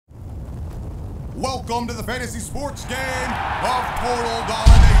Welcome to the fantasy sports game of total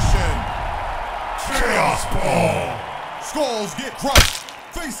domination. Chaos Ball. Skulls get crushed,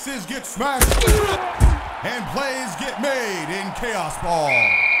 faces get smashed, and plays get made in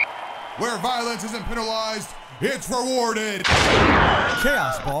KaosBall. Where violence isn't penalized, it's rewarded.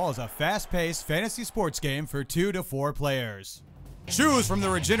 KaosBall is a fast-paced fantasy sports game for 2 to 4 players. Choose from the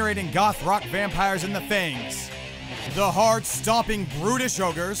regenerating goth rock vampires in the Fangs, the hard-stomping brutish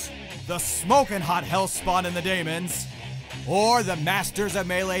ogres, the smoking hot hellspawn in the Daemons, or the masters of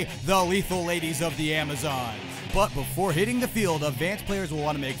melee, the lethal ladies of the Amazons. But before hitting the field, advanced players will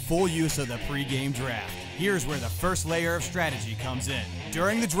want to make full use of the pre-game draft. Here's where the first layer of strategy comes in.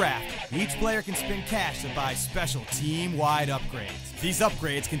 During the draft, each player can spend cash to buy special team-wide upgrades. These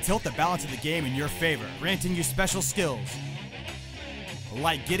upgrades can tilt the balance of the game in your favor, granting you special skills,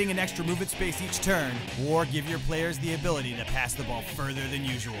 like getting an extra movement space each turn, or give your players the ability to pass the ball further than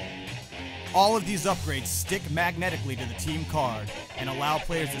usual. All of these upgrades stick magnetically to the team card and allow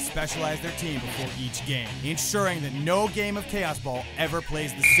players to specialize their team before each game, ensuring that no game of KaosBall ever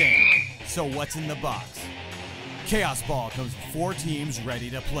plays the same. So what's in the box? KaosBall comes with 4 teams ready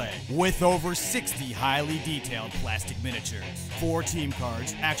to play, with over 60 highly detailed plastic miniatures, 4 team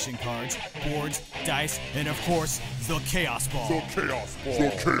cards, action cards, boards, dice, and of course, the KaosBall.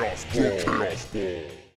 The KaosBall.